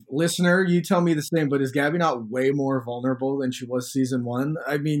Listener, you tell me the same, but is Gabby not way more vulnerable than she was season 1?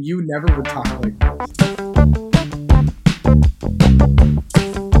 I mean, you never would talk like this.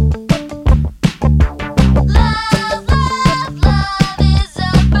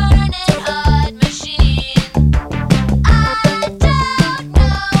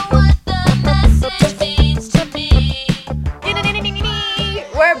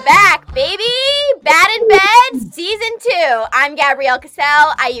 I'm Gabrielle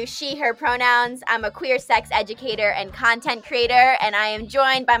Cassell. I use she, her pronouns. I'm a queer sex educator and content creator, and I am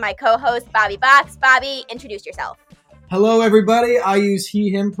joined by my co-host, Bobby Box. Bobby, introduce yourself. Hello, everybody. I use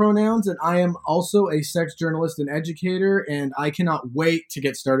he, him pronouns, and I am also a sex journalist and educator, and I cannot wait to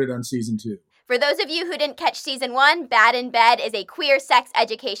get started on season 2. For those of you who didn't catch season 1, Bad in Bed is a queer sex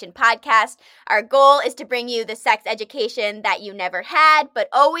education podcast. Our goal is to bring you the sex education that you never had, but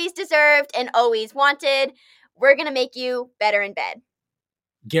always deserved and always wanted. We're going to make you better in bed.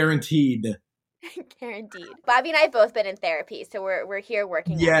 Guaranteed. Guaranteed. Bobby and I have both been in therapy, so we're here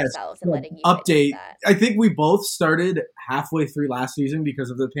working on ourselves and letting you update. That. I think we both started halfway through last season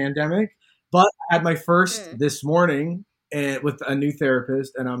because of the pandemic, but I had my first this morning with a new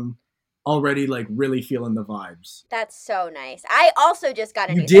therapist, and I'm already like really feeling the vibes. That's so nice. I also just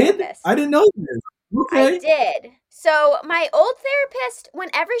got a new therapist. You did? I didn't know this. Okay. I did. So my old therapist,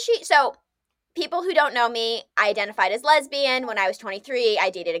 whenever people who don't know me, I identified as lesbian. When I was 23, I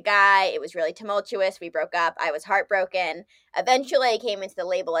dated a guy. It was really tumultuous. We broke up. I was heartbroken. Eventually, I came into the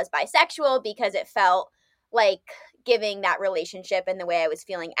label as bisexual because it felt like giving that relationship and the way I was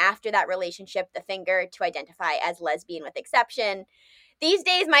feeling after that relationship the finger to identify as lesbian with exception. These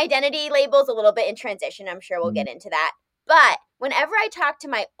days, my identity label is a little bit in transition. I'm sure we'll get into that. But whenever I talked to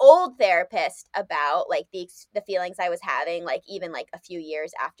my old therapist about like the feelings I was having, like even like a few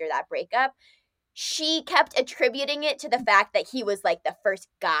years after that breakup, she kept attributing it to the fact that he was like the first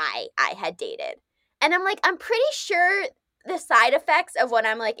guy I had dated. And I'm like, I'm pretty sure the side effects of what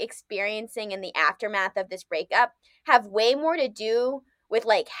I'm like experiencing in the aftermath of this breakup have way more to do with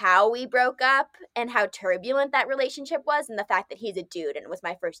like how we broke up and how turbulent that relationship was, and the fact that he's a dude and it was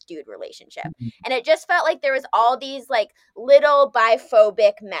my first dude relationship. And it just felt like there was all these like little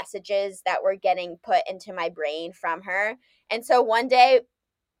biphobic messages that were getting put into my brain from her. And so one day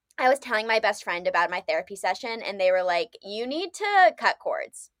I was telling my best friend about my therapy session, and they were like, you need to cut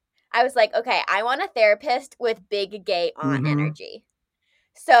cords. I was like, okay, I want a therapist with big gay aunt energy.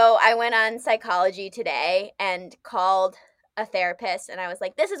 So I went on Psychology Today and called a therapist, and I was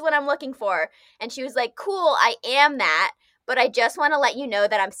like, this is what I'm looking for. And she was like, cool, I am that, but I just want to let you know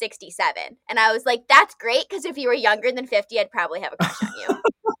that I'm 67. And I was like, that's great, because if you were younger than 50, I'd probably have a crush on you.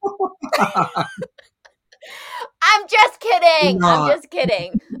 I'm just kidding. I'm just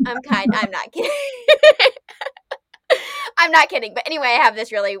kidding. I'm not kidding. I'm not kidding. But anyway, I have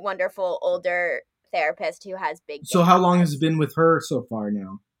this really wonderful older therapist who has big. So how long has it been with her so far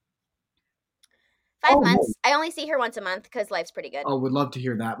now? 5 months. I only see her once a month because life's pretty good. Oh, would love to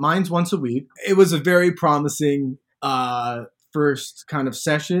hear that. Mine's once a week. It was a very promising first kind of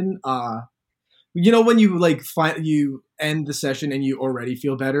session. You know when you like you end the session and you already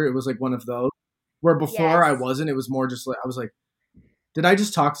feel better? It was like one of those. Where before I wasn't, it was more just like, I was like, did I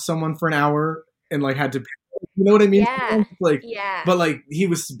just talk to someone for an hour and like had to, you know what I mean? Yeah. Like, but like he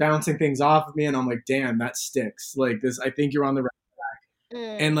was bouncing things off of me and I'm like, damn, that sticks. Like this, I think you're on the right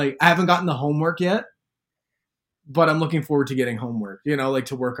track. And like, I haven't gotten the homework yet, but I'm looking forward to getting homework, you know, like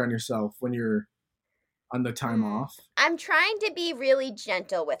to work on yourself when you're on the time off. I'm trying to be really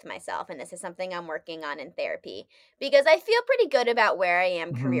gentle with myself. And this is something I'm working on in therapy because I feel pretty good about where I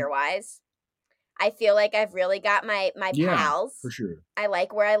am career-wise. I feel like I've really got my pals. For sure. I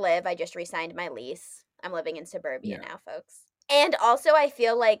like where I live. I just re-signed my lease. I'm living in suburbia now, folks. And also I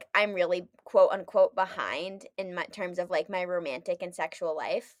feel like I'm really quote unquote behind in terms of like my romantic and sexual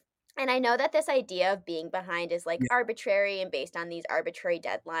life. And I know that this idea of being behind is like arbitrary and based on these arbitrary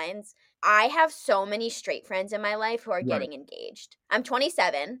deadlines. I have so many straight friends in my life who are getting engaged. I'm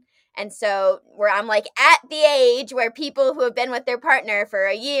 27. And so where I'm like at the age where people who have been with their partner for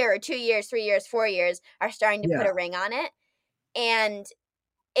a year or 2 years, 3 years, 4 years are starting to put a ring on it. And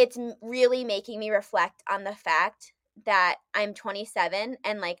it's really making me reflect on the fact that I'm 27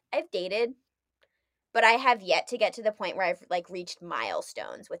 and like I've dated, but I have yet to get to the point where I've like reached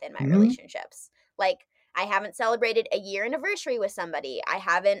milestones within my relationships. Like I haven't celebrated a year anniversary with somebody. I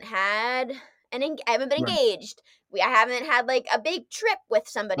haven't been engaged. I haven't had like a big trip with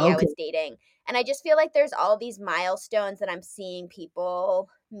somebody I was dating. And I just feel like there's all these milestones that I'm seeing people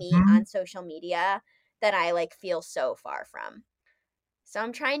meet on social media that I like feel so far from. So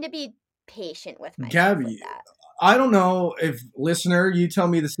I'm trying to be patient with myself with that. I don't know if listener, you tell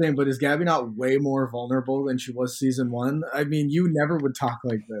me the same, but is Gabby not way more vulnerable than she was season one? I mean, you never would talk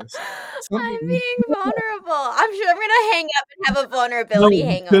like this. I'm Something being vulnerable. I'm sure I'm gonna hang up and have a no, vulnerability you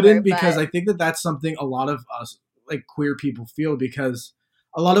hangover, shouldn't because but I think that that's something a lot of us like queer people feel because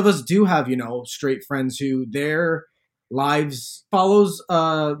a lot of us do have, straight friends who their lives follows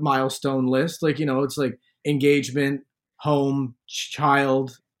a milestone list. Like, it's like engagement, home,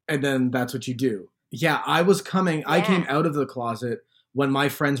 child, and then that's what you do. Yeah, I came yeah. out of the closet when my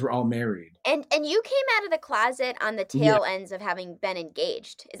friends were all married. And you came out of the closet on the Yeah. tail ends of having been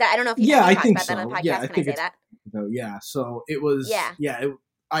engaged. Is that I don't know if Yeah, have you I talked think about that on so. the Yeah, podcast? I Can I think say it's that? though. Yeah, so it was. Yeah. Yeah,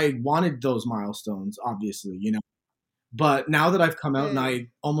 I wanted those milestones, obviously, But now that I've come out and Mm, I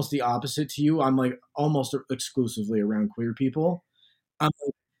almost the opposite to you, I'm like almost exclusively around queer people. I'm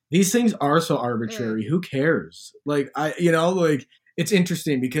like, these things are so mm. arbitrary. Who cares? Like like it's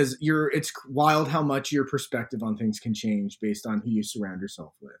interesting because it's wild how much your perspective on things can change based on who you surround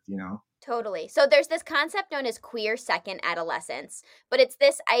yourself with. Totally. So there's this concept known as queer second adolescence, but it's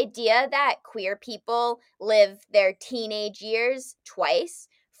this idea that queer people live their teenage years twice.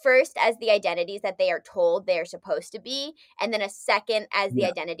 First, as the identities that they are told they are supposed to be, and then a second as the Yeah,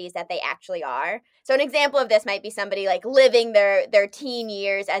 identities that they actually are. So, an example of this might be somebody like living their teen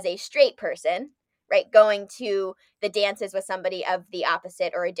years as a straight person, right? Going to the dances with somebody of the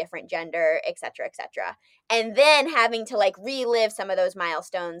opposite or a different gender, et cetera, et cetera, and then having to like relive some of those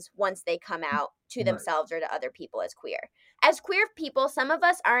milestones once they come out to right, themselves or to other people as queer. As queer people, some of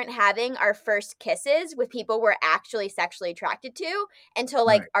us aren't having our first kisses with people we're actually sexually attracted to until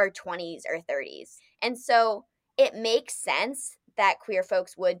like right. our 20s or 30s. And so it makes sense that queer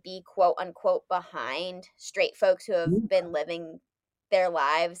folks would be quote unquote behind straight folks who have been living their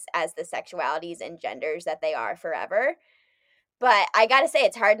lives as the sexualities and genders that they are forever. But I gotta say,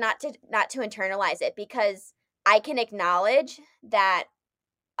 it's hard not to internalize it because I can acknowledge that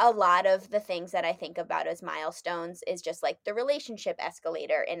a lot of the things that I think about as milestones is just like the relationship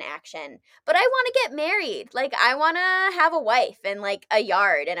escalator in action. But I want to get married. Like I want to have a wife and like a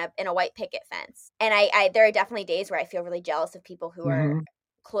yard and a white picket fence. And I there are definitely days where I feel really jealous of people who are Hmm.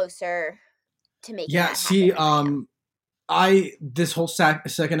 closer to making Yeah. that happen See, than I am. I this whole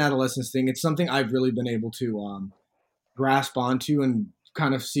second adolescence thing. It's something I've really been able to grasp onto and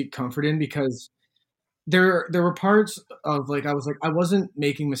kind of seek comfort in because there were parts of like I was like I wasn't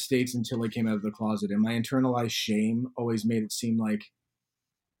making mistakes until I came out of the closet, and my internalized shame always made it seem like,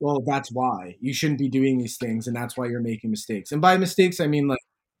 well, that's why you shouldn't be doing these things, and that's why you're making mistakes. And by mistakes, I mean like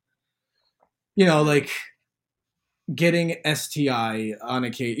Mm, like getting STI on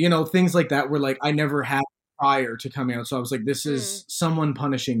occasion, things like that. Where like I never had prior to coming out, so I was like, this mm, is someone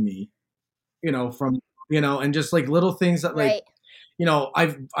punishing me, from and just like little things that like right.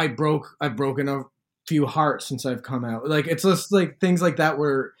 I've broken a few hearts since I've come out. Like it's just like things like that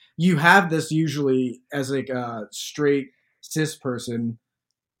where you have this usually as like a straight cis person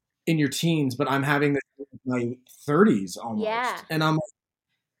in your teens, but I'm having this in my 30s Yeah. almost, and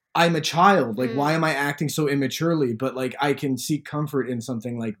I'm a child. Like why Mm, am I acting so immaturely? But like I can seek comfort in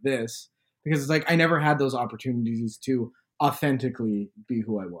something like this because it's like I never had those opportunities to authentically be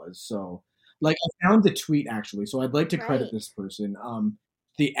who I was. So like I found the tweet actually. So I'd like to credit right. this person.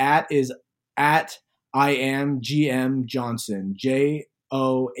 The at is at I am GM Johnson, JOHNSON.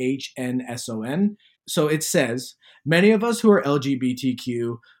 So it says many of us who are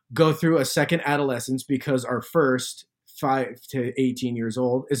LGBTQ go through a second adolescence because our first 5 to 18 years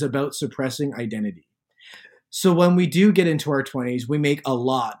old is about suppressing identity. So when we do get into our 20s, we make a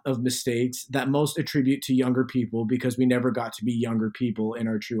lot of mistakes that most attribute to younger people because we never got to be younger people in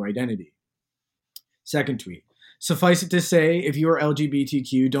our true identity. Second tweet. Suffice it to say, if you are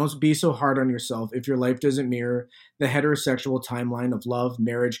LGBTQ, don't be so hard on yourself if your life doesn't mirror the heterosexual timeline of love,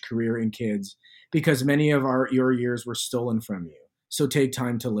 marriage, career, and kids, because many of your years were stolen from you. So take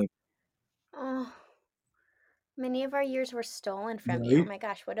time to live. Oh, many of our years were stolen from you. Oh Right? my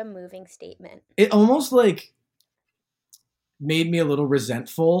gosh, what a moving statement. It almost like made me a little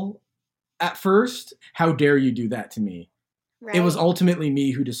resentful at first. How dare you do that to me? It was Right. ultimately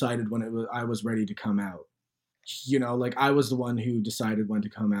me who decided when I was ready to come out. Like I was the one who decided when to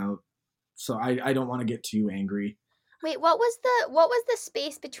come out. So I don't want to get too angry. Wait, what was the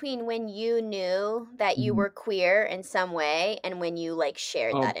space between when you knew that you Mhm. were queer in some way and when you like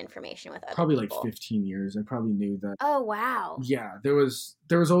shared Oh, that information with other probably like people? 15 years. I probably knew that. Oh, wow. Yeah, there was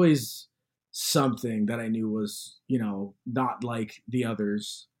always something that I knew was, not like the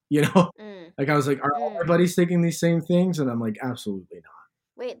others, Mm, Like I was like, are all my mm. buddies thinking these same things? And I'm like, absolutely not.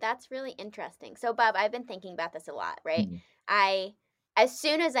 Wait, that's really interesting. So, Bob, I've been thinking about this a lot, right? Mhm. I, as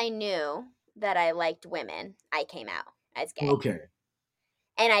soon as I knew that I liked women, I came out as gay. Okay.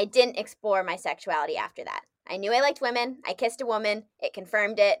 And I didn't explore my sexuality after that. I knew I liked women. I kissed a woman. It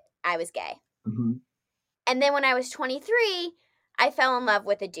confirmed it. I was gay. Mm-hmm. And then when I was 23, I fell in love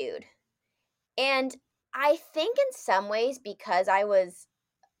with a dude. And I think in some ways because I was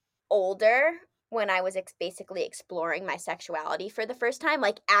older when I was basically exploring my sexuality for the first time,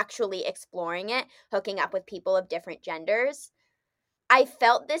 like actually exploring it, hooking up with people of different genders, I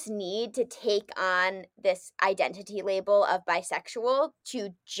felt this need to take on this identity label of bisexual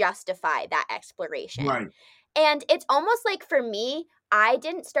to justify that exploration. Right. And it's almost like for me, I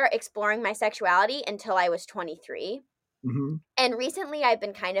didn't start exploring my sexuality until I was 23. Mm-hmm. And recently I've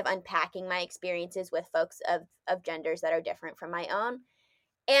been kind of unpacking my experiences with folks of genders that are different from my own.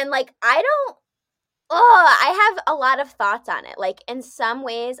 And like, I have a lot of thoughts on it. Like, in some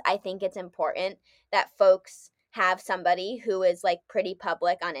ways, I think it's important that folks have somebody who is like pretty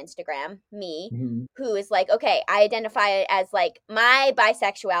public on Instagram, me, Mm-hmm. who is like, okay, I identify as like my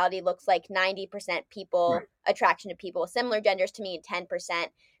bisexuality looks like 90% people, Right. attraction to people with similar genders to me, and 10%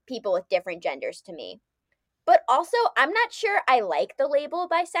 people with different genders to me. But also, I'm not sure I like the label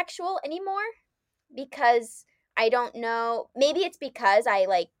bisexual anymore because I don't know. Maybe it's because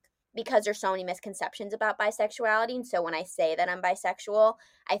because there's so many misconceptions about bisexuality. And so when I say that I'm bisexual,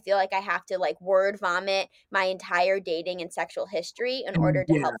 I feel like I have to like word vomit my entire dating and sexual history in order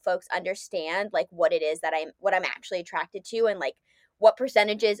to help folks understand like what it is that what I'm actually attracted to and like what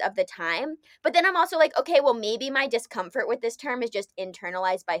percentages of the time. But then I'm also like, okay, well, maybe my discomfort with this term is just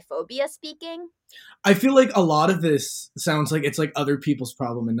internalized biphobia speaking. I feel like a lot of this sounds like it's like other people's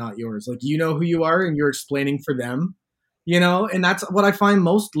problem and not yours. Like, you know who you are and you're explaining for them, you know? And that's what I find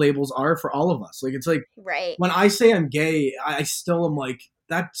most labels are for all of us. Like, it's like, right. When I say I'm gay, I still am like,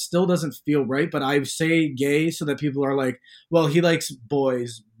 that still doesn't feel right. But I say gay so that people are like, well, he likes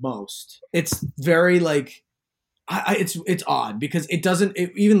boys most. It's very like, it's odd because it doesn't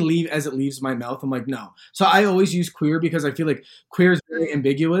even leave as it leaves my mouth. I'm like, no. So I always use queer because I feel like queer is very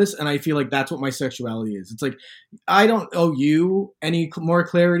ambiguous, and I feel like that's what my sexuality is. It's like I don't owe you any more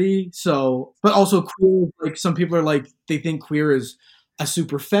clarity. So, but also queer, like some people are like they think queer is a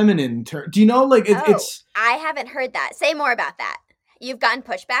super feminine term. Do you know? Like it's. I haven't heard that. Say more about that. You've gotten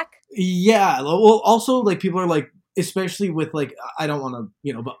pushback? Yeah. Well, also like people are like, especially with like I don't want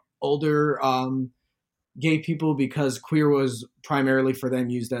to but older gay people because queer was primarily for them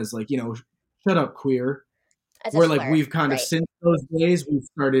used as like shut up queer, where like we've kind of since those days we've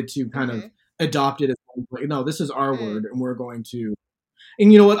started to kind of adopt it as like, no, this is our word and we're going to.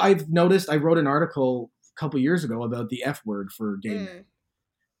 And you know what I've noticed, I wrote an article a couple years ago about the F word for gay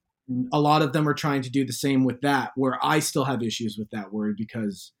men. A lot of them are trying to do the same with that, where I still have issues with that word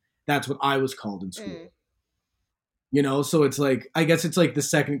because that's what I was called in school. So it's like I guess it's like the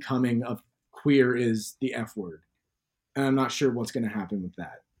second coming of queer is the F word. And I'm not sure what's going to happen with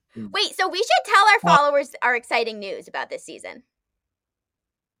that. Wait, so we should tell our followers our exciting news about this season.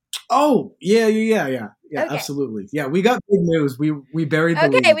 Oh, yeah, okay. Absolutely. Yeah, we got big news. We buried the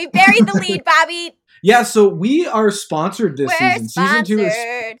lead. Okay, we buried the lead, Bobby. Yeah, so we are sponsored this season. Sponsored. Season 2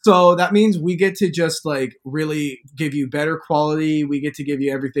 is so that means we get to just like really give you better quality. We get to give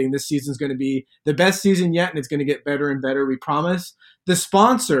you everything. This season's going to be the best season yet, and it's going to get better and better. We promise. The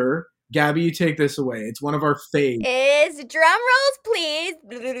sponsor, Gabby, you take this away. It's one of our faves. Is drum rolls, please.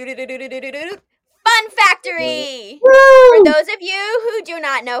 Fun Factory! Woo! For those of you who do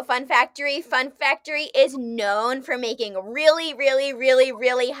not know Fun Factory is known for making really, really, really,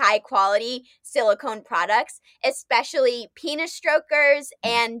 really high quality silicone products, especially penis strokers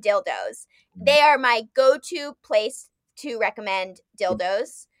and dildos. They are my go-to place to recommend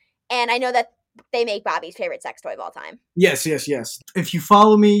dildos, and I know that they make Bobby's favorite sex toy of all time. Yes. If you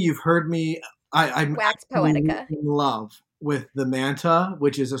follow me, you've heard me. I'm Wax Poetica. In love with the Manta,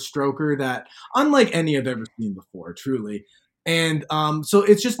 which is a stroker that unlike any I've ever seen before, truly. And so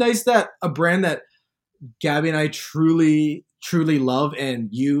it's just nice that a brand that Gabby and I truly, truly love and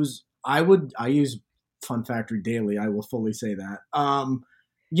use. I use Fun Factory daily. I will fully say that.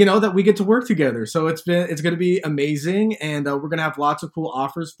 That we get to work together. So it's going to be amazing. And we're going to have lots of cool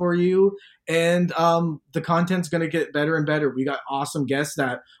offers for you. And the content's going to get better and better. We got awesome guests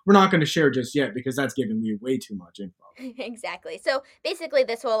that we're not going to share just yet because that's giving me way too much info. Exactly. So basically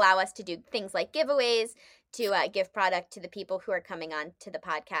this will allow us to do things like giveaways, to give product to the people who are coming on to the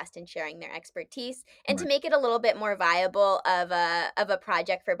podcast and sharing their expertise, and to make it a little bit more viable of a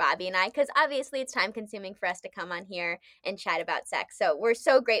project for Bobby and I, because obviously it's time consuming for us to come on here and chat about sex. So we're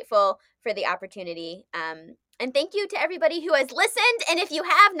so grateful for the opportunity. And thank you to everybody who has listened. And if you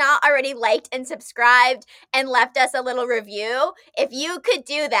have not already liked and subscribed and left us a little review, if you could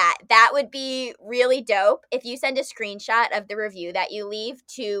do that, that would be really dope. If you send a screenshot of the review that you leave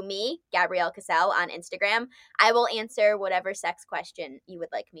to me, Gabrielle Cassell, on Instagram, I will answer whatever sex question you would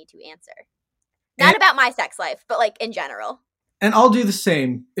like me to answer. Not about my sex life, but like in general. And I'll do the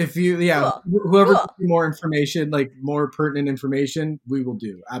same. If you, whoever Cool. gives you more information, like more pertinent information, we will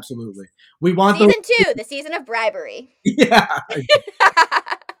do. Absolutely. We want Season 2, the season of bribery. Yeah.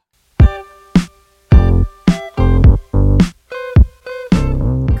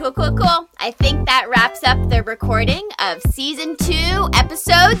 Cool. I think that wraps up the recording of Season 2,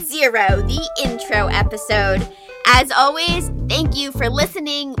 Episode 0, the intro episode. As always, thank you for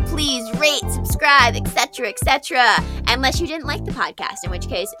listening. Please rate, subscribe, etc., unless you didn't like the podcast, in which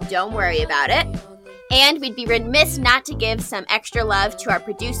case, don't worry about it. And we'd be remiss not to give some extra love to our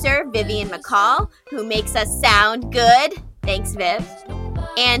producer, Vivian McCall, who makes us sound good. Thanks, Viv.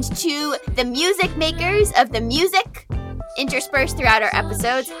 And to the music makers of the music interspersed throughout our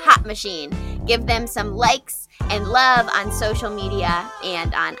episodes, Hot Machine. Give them some likes and love on social media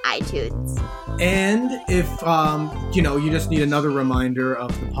and on iTunes. And if, you just need another reminder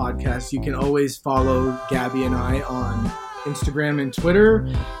of the podcast, you can always follow Gabby and I on Instagram and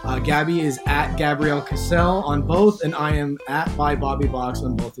Twitter. Gabby is at Gabrielle Cassell on both, and I am at ByBobbyBox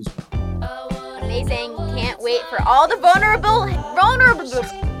on both as well. Amazing. Can't wait for all the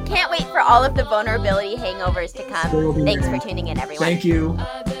Can't wait for all of the vulnerability hangovers to come. Thanks for tuning in, everyone. Thank you.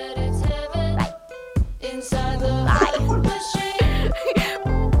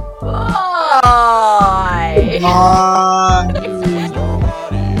 Bye. Bye. Bye. Bye.